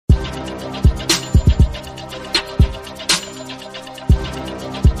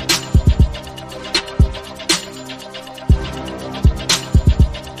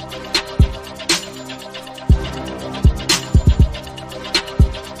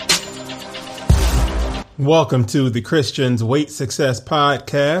Welcome to the Christian's Weight Success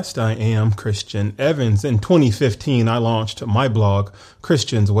Podcast. I am Christian Evans. In 2015, I launched my blog,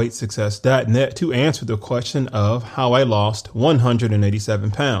 christiansweightsuccess.net, to answer the question of how I lost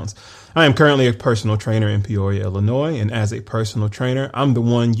 187 pounds. I am currently a personal trainer in Peoria, Illinois, and as a personal trainer, I'm the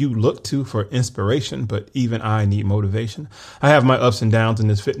one you look to for inspiration, but even I need motivation. I have my ups and downs in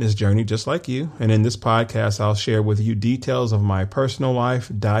this fitness journey just like you, and in this podcast, I'll share with you details of my personal life,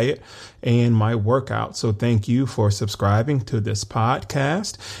 diet, and my workout. So thank you for subscribing to this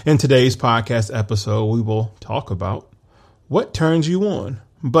podcast. In today's podcast episode, we will talk about what turns you on.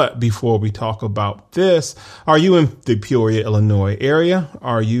 But before we talk about this, are you in the Peoria, Illinois area?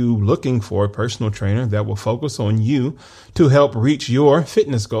 Are you looking for a personal trainer that will focus on you to help reach your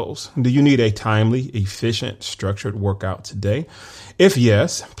fitness goals? Do you need a timely, efficient, structured workout today? If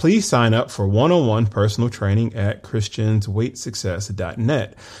yes, please sign up for one-on-one personal training at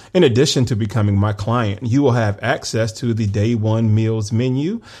christiansweightsuccess.net. In addition to becoming my client, you will have access to the Day One Meals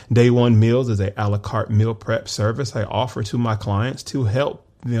menu. Day One Meals is a la carte meal prep service I offer to my clients to help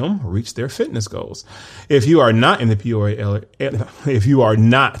them reach their fitness goals. If you are not in the Peoria,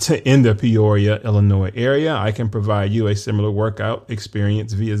 Illinois area, I can provide you a similar workout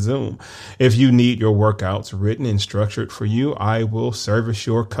experience via Zoom. If you need your workouts written and structured for you, I will service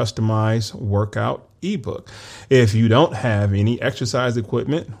your customized workout ebook. If you don't have any exercise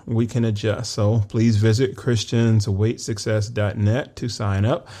equipment, we can adjust. So please visit christiansweightsuccess.net to sign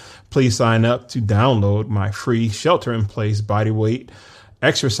up. Please sign up to download my free shelter-in-place bodyweight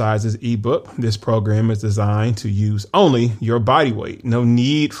exercises ebook. This program is designed to use only your body weight. No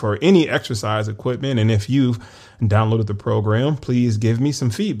need for any exercise equipment. And if you've downloaded the program, please give me some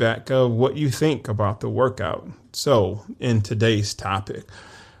feedback of what you think about the workout. So in today's topic,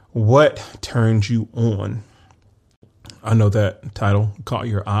 what turns you on? I know that title caught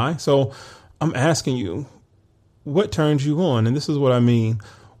your eye. So I'm asking you, what turns you on? And this is what I mean.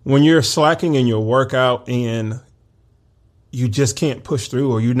 When you're slacking in your workout and you just can't push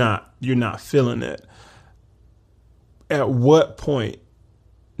through, or you're not feeling it. At what point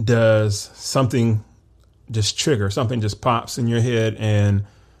does something just trigger, something just pops in your head and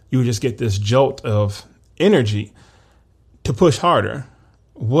you just get this jolt of energy to push harder?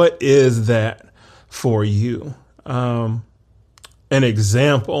 What is that for you? An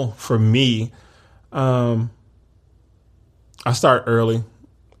example for me, I start early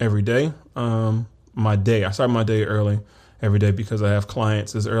every day. I start my day early every day because I have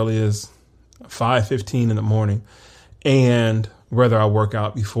clients as early as 5:15 in the morning. And whether I work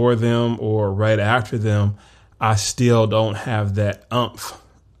out before them or right after them, I still don't have that oomph.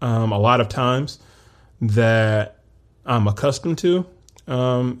 A lot of times that I'm accustomed to,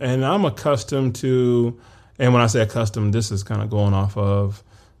 and when I say accustomed, this is kind of going off of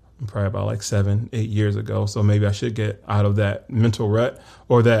probably about like 7-8 years ago. So maybe I should get out of that mental rut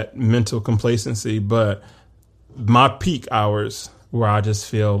or that mental complacency. But my peak hours where I just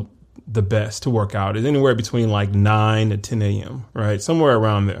feel the best to work out is anywhere between like 9 to 10 a.m., right? Somewhere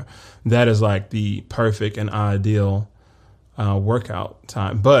around there. That is like the perfect and ideal workout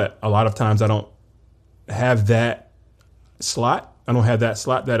time. But a lot of times I don't have that slot. I don't have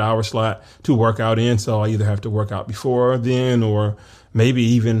that hour slot to work out in. So I either have to work out before then or maybe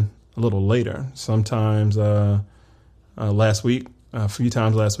even a little later. Sometimes a few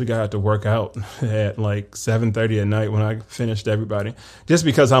times last week, I had to work out at like 7:30 at night when I finished everybody, just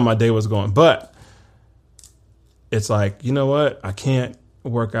because how my day was going. But it's like, you know what? I can't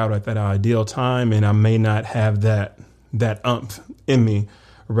work out at that ideal time, and I may not have that oomph in me,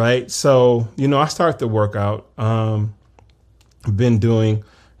 right? So, I start the workout. I've been doing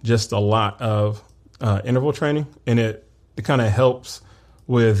just a lot of interval training, and it kind of helps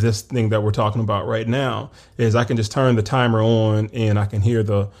with this thing that we're talking about right now. Is I can just turn the timer on and I can hear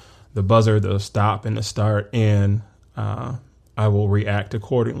the buzzer, the stop and the start, and I will react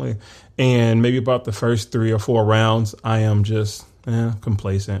accordingly. And maybe about the first 3 or 4 rounds, I am just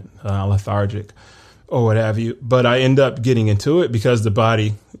complacent, lethargic, or what have you. But I end up getting into it because the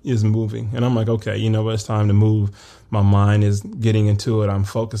body is moving. And I'm like, okay, it's time to move. My mind is getting into it. I'm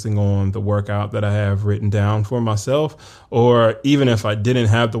focusing on the workout that I have written down for myself. Or even if I didn't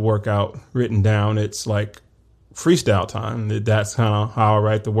have the workout written down, it's like freestyle time. That's kind of how I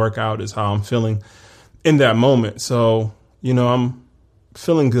write the workout, is how I'm feeling in that moment. So, I'm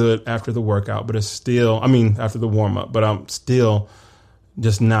feeling good after the workout, but after the warm up, but I'm still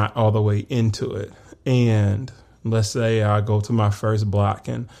just not all the way into it. And let's say I go to my first block,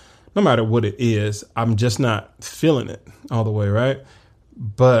 and no matter what it is, I'm just not feeling it all the way, right?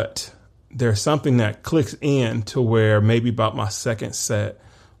 But there's something that clicks in to where maybe about my second set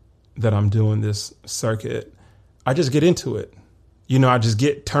that I'm doing this circuit, I just get into it. You know, I just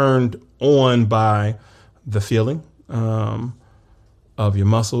get turned on by the feeling of your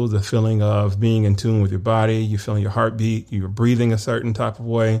muscles, the feeling of being in tune with your body. You're feeling your heartbeat. You're breathing a certain type of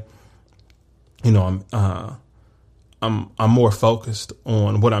way. You know, I'm more focused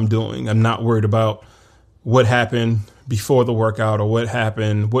on what I'm doing. I'm not worried about what happened before the workout or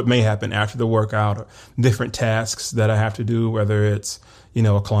what may happen after the workout, or different tasks that I have to do, whether it's, you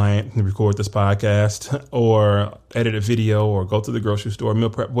know, a client to record this podcast or edit a video or go to the grocery store, meal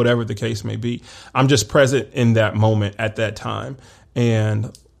prep, whatever the case may be. I'm just present in that moment at that time.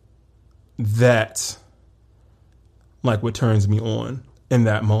 And that's like what turns me on in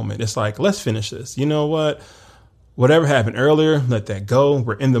that moment. It's like, let's finish this. You know what? Whatever happened earlier, let that go.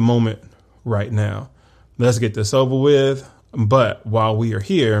 We're in the moment right now. Let's get this over with. But while we are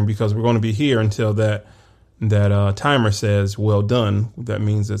here, and because we're going to be here until that timer says, well done, that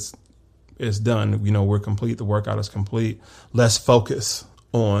means it's done. You know, we're complete. The workout is complete. Let's focus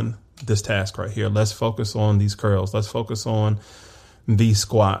on this task right here. Let's focus on these curls. Let's focus on these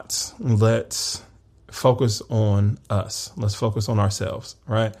squats. Let's focus on us. Let's focus on ourselves.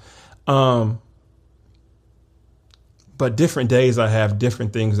 Right. But different days I have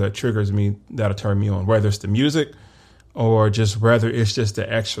different things that triggers me, that'll turn me on, whether it's the music or whether it's just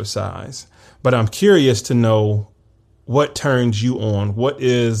the exercise. But I'm curious to know what turns you on. What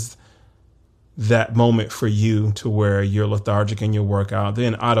is that moment for you to where you're lethargic in your workout?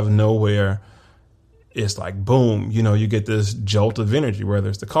 Then out of nowhere, it's like, boom, you know, you get this jolt of energy, whether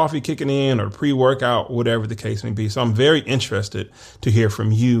it's the coffee kicking in or pre-workout, whatever the case may be. So I'm very interested to hear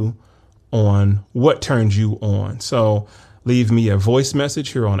from you on what turns you on. So leave me a voice message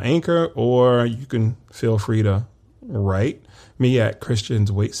here on Anchor, or you can feel free to write me at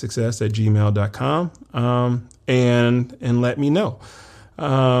christiansweightsuccess@gmail.com and let me know.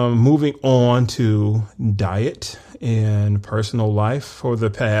 Moving on to diet and personal life for the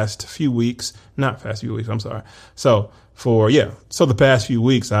past few weeks, the past few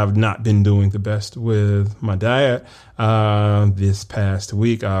weeks, I've not been doing the best with my diet. This past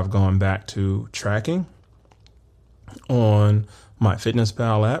week, I've gone back to tracking on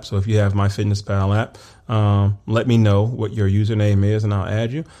MyFitnessPal app. So if you have MyFitnessPal app, let me know what your username is and I'll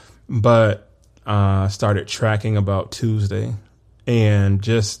add you. But started tracking about Tuesday and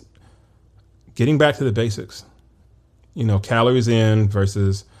just getting back to the basics. You know, calories in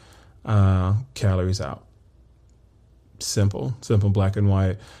versus calories out. Simple, black and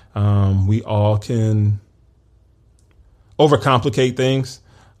white. We all can overcomplicate things,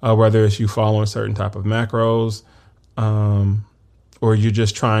 whether it's you following a certain type of macros, or you're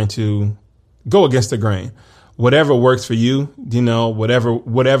just trying to go against the grain. Whatever works for you, you know,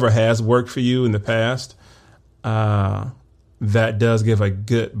 whatever has worked for you in the past, that does give a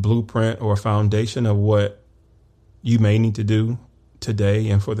good blueprint or foundation of what you may need to do today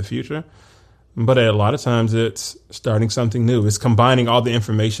and for the future. But a lot of times it's starting something new. It's combining all the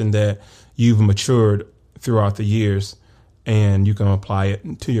information that you've matured throughout the years, and you can apply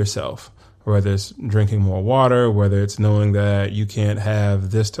it to yourself, whether it's drinking more water, whether it's knowing that you can't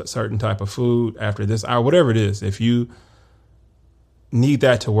have this certain type of food after this hour, whatever it is. If you need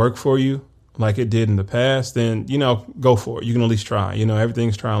that to work for you like it did in the past, then, you know, go for it. You can at least try. You know,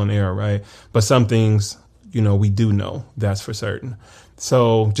 everything's trial and error, right? But some things, you know, we do know, that's for certain.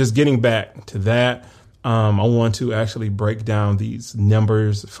 So just getting back to that, I want to actually break down these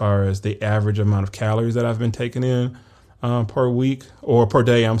numbers as far as the average amount of calories that I've been taking in per week or per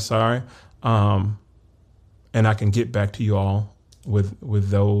day. I'm sorry. And I can get back to you all with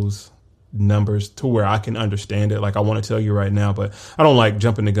those numbers to where I can understand it. Like, I want to tell you right now, but I don't like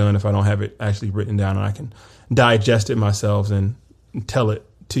jumping the gun if I don't have it actually written down and I can digest it myself and tell it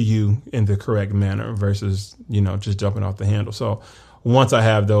to you in the correct manner versus, you know, just jumping off the handle. So once I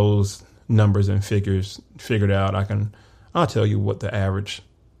have those numbers and figures figured out, I'll tell you what the average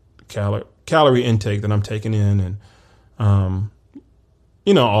calorie intake that I'm taking in and,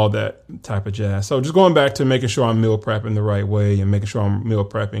 you know, all that type of jazz. So just going back to making sure I'm meal prepping the right way and making sure I'm meal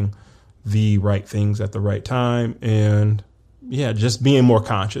prepping the right things at the right time. And yeah, just being more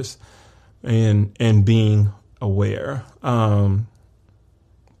conscious and being aware.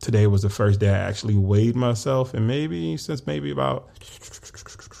 Today was the first day I actually weighed myself, and since about,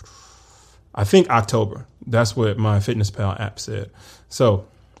 I think October. That's what my MyFitnessPal app said. So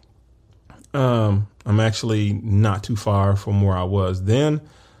I'm actually not too far from where I was then.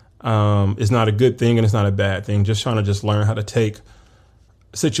 It's not a good thing and it's not a bad thing. Just trying to learn how to take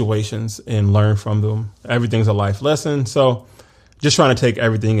situations and learn from them. Everything's a life lesson. So just trying to take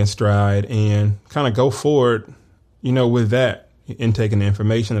everything in stride and kind of go forward, you know, with that. intaking the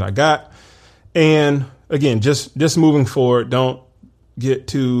information that I got. And again, just moving forward, don't get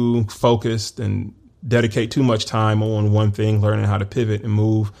too focused and dedicate too much time on one thing, learning how to pivot and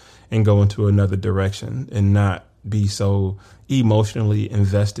move and go into another direction and not be so emotionally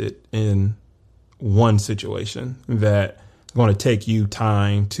invested in one situation that going to take you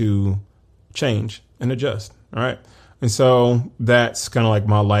time to change and adjust. All right. And so that's kind of like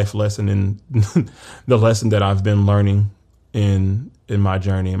my life lesson and the lesson that I've been learning in my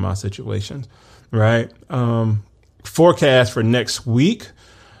journey, in my situations. Right. Forecast for next week.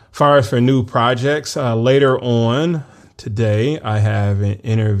 As far as for new projects, later on today, I have an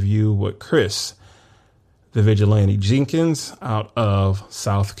interview with Chris, the Vigilante Jenkins out of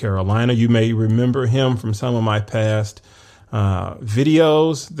South Carolina. You may remember him from some of my past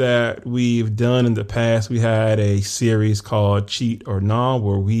videos that we've done in the past. We had a series called Cheat or Nah,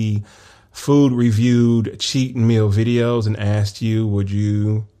 where we food reviewed cheat meal videos and asked you, would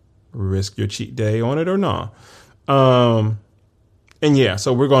you risk your cheat day on it or not? And yeah,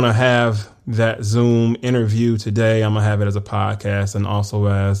 so we're going to have that Zoom interview today. I'm going to have it as a podcast and also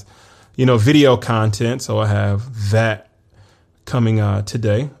as, video content. So I have that coming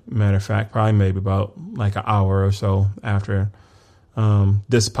today. Matter of fact, probably maybe about like an hour or so after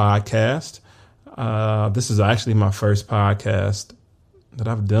this podcast. This is actually my first podcast that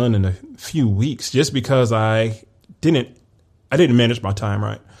I've done in a few weeks, just because I didn't manage my time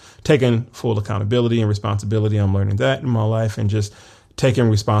right. Taking full accountability and responsibility. I'm learning that in my life, and just taking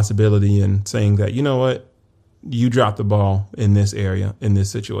responsibility and saying that, you know what, you dropped the ball in this area, in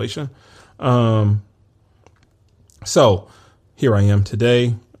this situation. So here I am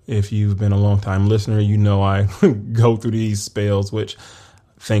today. If you've been a long time listener, you know I go through these spells, which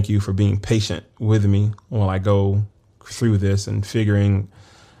thank you for being patient with me while I go through this and figuring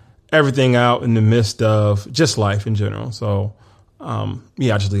everything out in the midst of just life in general. So I'll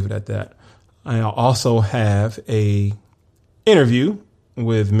just leave it at that. I also have a interview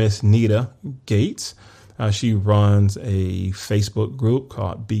with Miss Nita Gates. She runs a Facebook group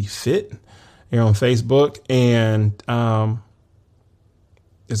called Be Fit here on Facebook. And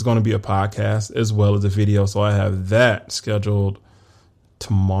it's going to be a podcast as well as a video. So I have that scheduled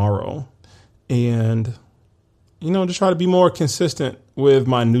tomorrow. And, just try to be more consistent with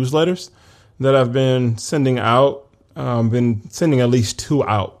my newsletters that I've been sending out. Been sending at least 2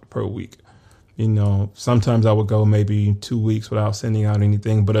 out per week. Sometimes I would go maybe 2 weeks without sending out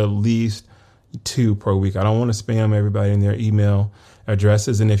anything, but at least 2 per week. I don't want to spam everybody in their email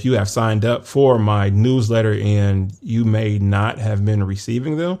addresses. And if you have signed up for my newsletter and you may not have been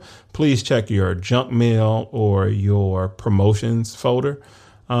receiving them, please check your junk mail or your promotions folder,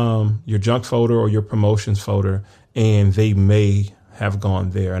 your junk folder or your promotions folder, and they may have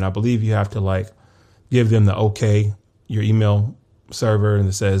gone there. And I believe you have to give them the okay, your email server, and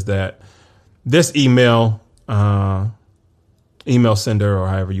it says that this email sender, or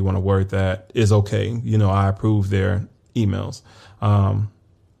however you want to word that, is okay. I approve their emails.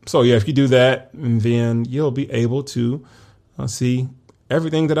 So yeah, if you do that, then you'll be able to see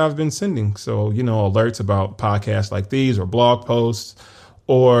everything that I've been sending. So, alerts about podcasts like these or blog posts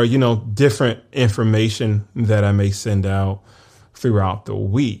or, different information that I may send out throughout the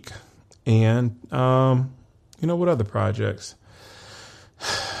week. And, what other projects?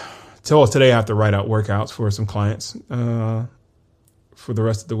 So today I have to write out workouts for some clients for the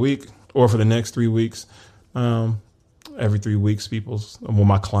rest of the week or for the next 3 weeks. Every 3 weeks,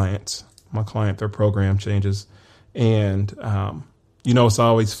 my client, their program changes. And, it's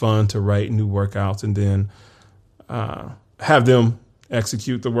always fun to write new workouts and then have them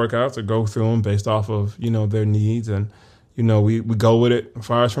execute the workouts or go through them based off of, their needs. And, we go with it as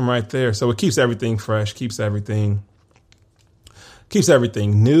far as from right there. So it keeps everything fresh, keeps everything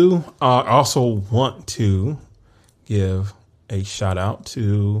new. I also want to give a shout out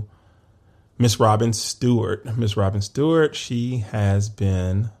to Miss Robin Stewart. Miss Robin Stewart, she has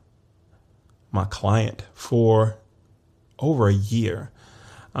been my client for over a year.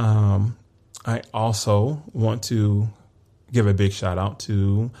 I also want to give a big shout out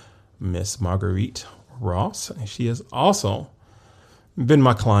to Miss Marguerite Ross. She has also been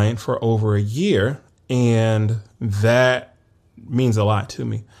my client for over a year, and that means a lot to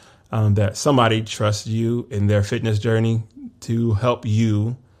me, that somebody trusts you in their fitness journey to help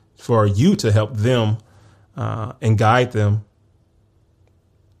you, for you to help them and guide them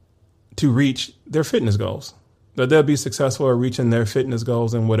to reach their fitness goals, that they'll be successful at reaching their fitness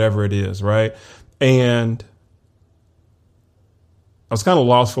goals and whatever it is. Right. And I was kind of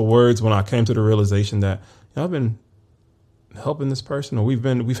lost for words when I came to the realization that I've been helping this person, or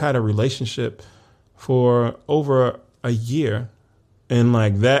we've had a relationship for over a year. And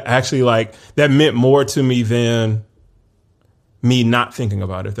like that actually, like that meant more to me than me not thinking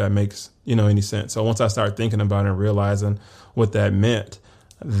about it, if that makes, any sense. So once I started thinking about it and realizing what that meant,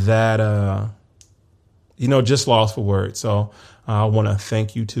 that, just lost for words. So I want to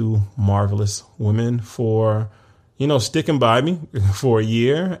thank you two marvelous women for, sticking by me for a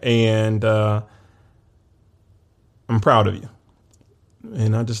year. And I'm proud of you.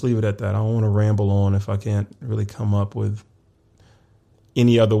 And I'll just leave it at that. I don't want to ramble on if I can't really come up with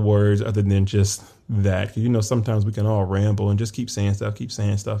any other words other than just that. 'Cause, sometimes we can all ramble and just keep saying stuff.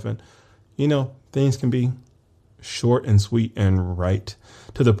 And, things can be short and sweet and right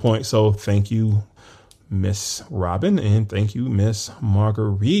to the point. So thank you, Miss Robin, and thank you, Miss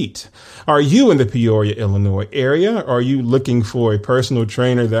Marguerite. Are you in the Peoria, Illinois area? Are you looking for a personal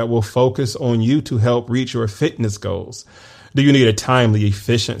trainer that will focus on you to help reach your fitness goals? Do you need a timely,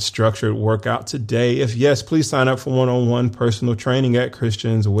 efficient, structured workout today? If yes, please sign up for one-on-one personal training at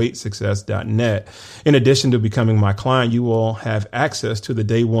christiansweightsuccess.net. In addition to becoming my client, you will have access to the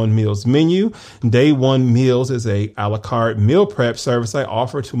Day One Meals menu. Day One Meals is a la carte meal prep service I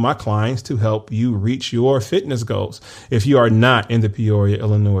offer to my clients to help you reach your fitness goals. If you are not in the Peoria,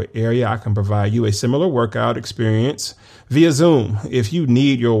 Illinois area, I can provide you a similar workout experience via Zoom. If you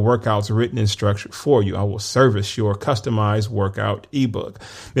need your workouts written and structured for you, I will service your customized workout ebook.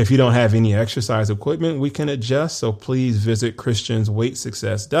 If you don't have any exercise equipment, we can adjust. So please visit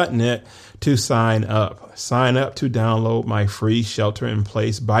christiansweightsuccess.net to sign up. Sign up to download my free shelter in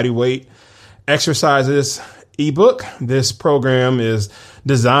place bodyweight exercises ebook. This program is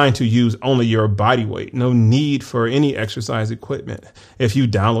designed to use only your body weight. No need for any exercise equipment. If you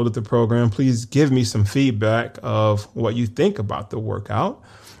downloaded the program, please give me some feedback of what you think about the workout.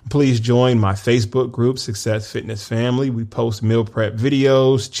 Please join my Facebook group, Success Fitness Family. We post meal prep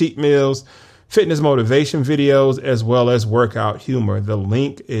videos, cheat meals, fitness motivation videos, as well as workout humor. The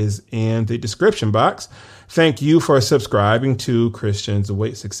link is in the description box. Thank you for subscribing to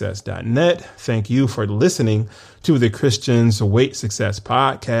christiansweightsuccess.net. Thank you for listening to the Christians Weight Success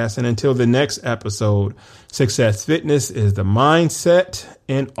podcast. And until the next episode, success fitness is the mindset,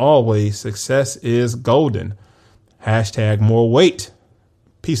 and always success is golden. #more weight.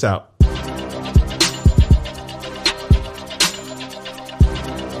 Peace out.